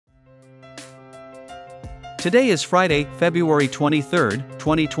Today is Friday, February 23,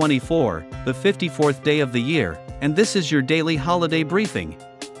 2024, the 54th day of the year, and this is your daily holiday briefing.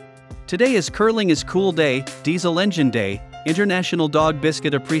 Today is Curling is Cool Day, Diesel Engine Day, International Dog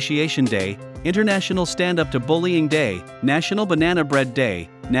Biscuit Appreciation Day, International Stand Up to Bullying Day, National Banana Bread Day,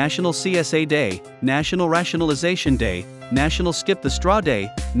 National CSA Day, National Rationalization Day, National Skip the Straw Day,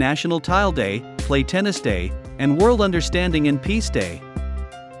 National Tile Day, Play Tennis Day, and World Understanding and Peace Day.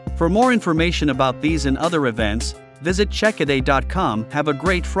 For more information about these and other events, visit checkaday.com. Have a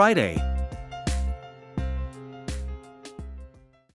great Friday.